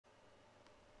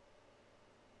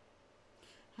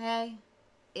Hey,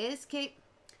 it's Kate.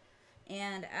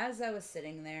 And as I was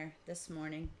sitting there this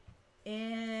morning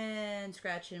in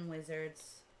Scratching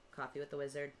Wizards, Coffee with the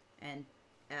Wizard, and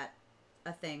at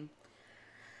a thing,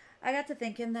 I got to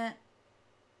thinking that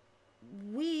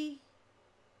we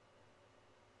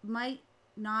might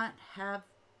not have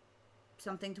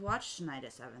something to watch tonight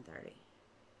at 7:30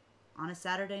 on a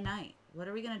Saturday night. What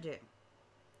are we going to do?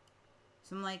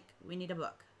 So I'm like, we need a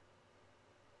book.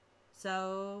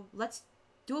 So let's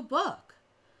do a book.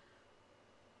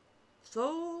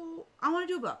 So I want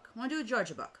to do a book. I want to do a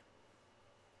Georgia book.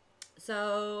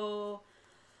 So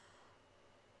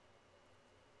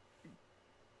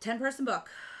 10-person book,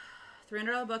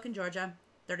 $300 book in Georgia,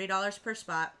 $30 per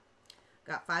spot.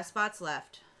 Got 5 spots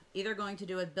left. Either going to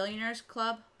do a Billionaires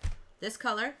Club, this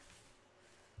color,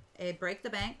 a Break the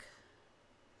Bank,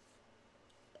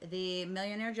 the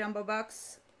Millionaire Jumbo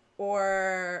Bucks,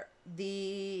 or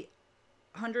the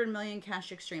 100 million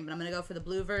cash extreme. But I'm going to go for the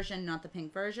blue version, not the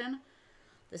pink version.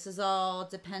 This is all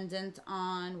dependent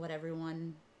on what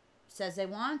everyone says they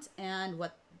want and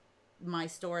what my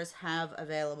stores have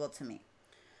available to me.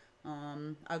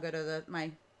 I'll go to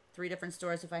my 3 different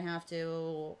stores if I have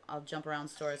to. I'll jump around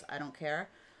stores. I don't care.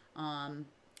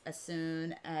 As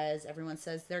soon as everyone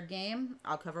says their game,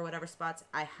 I'll cover whatever spots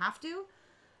I have to.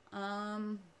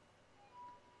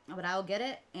 But I'll get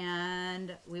it,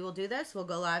 and we will do this. We'll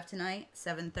go live tonight,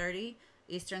 7:30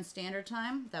 Eastern Standard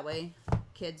Time. That way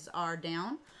kids are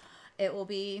down. It will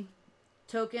be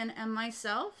Token and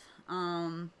myself.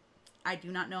 I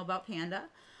do not know about Panda.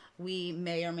 We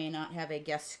may or may not have a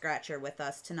guest scratcher with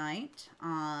us tonight.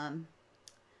 I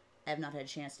have not had a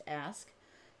chance to ask.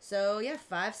 So yeah,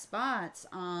 5 spots.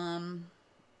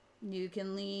 You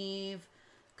can leave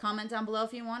comment down below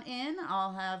if you want in.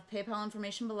 I'll have PayPal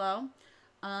information below.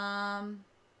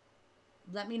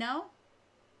 Let me know.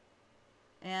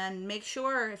 And make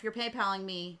sure if you're PayPaling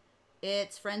me,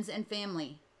 it's friends and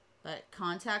family. But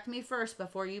contact me first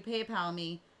before you PayPal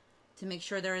me to make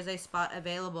sure there is a spot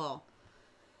available.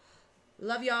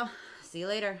 Love y'all. See you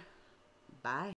later. Bye.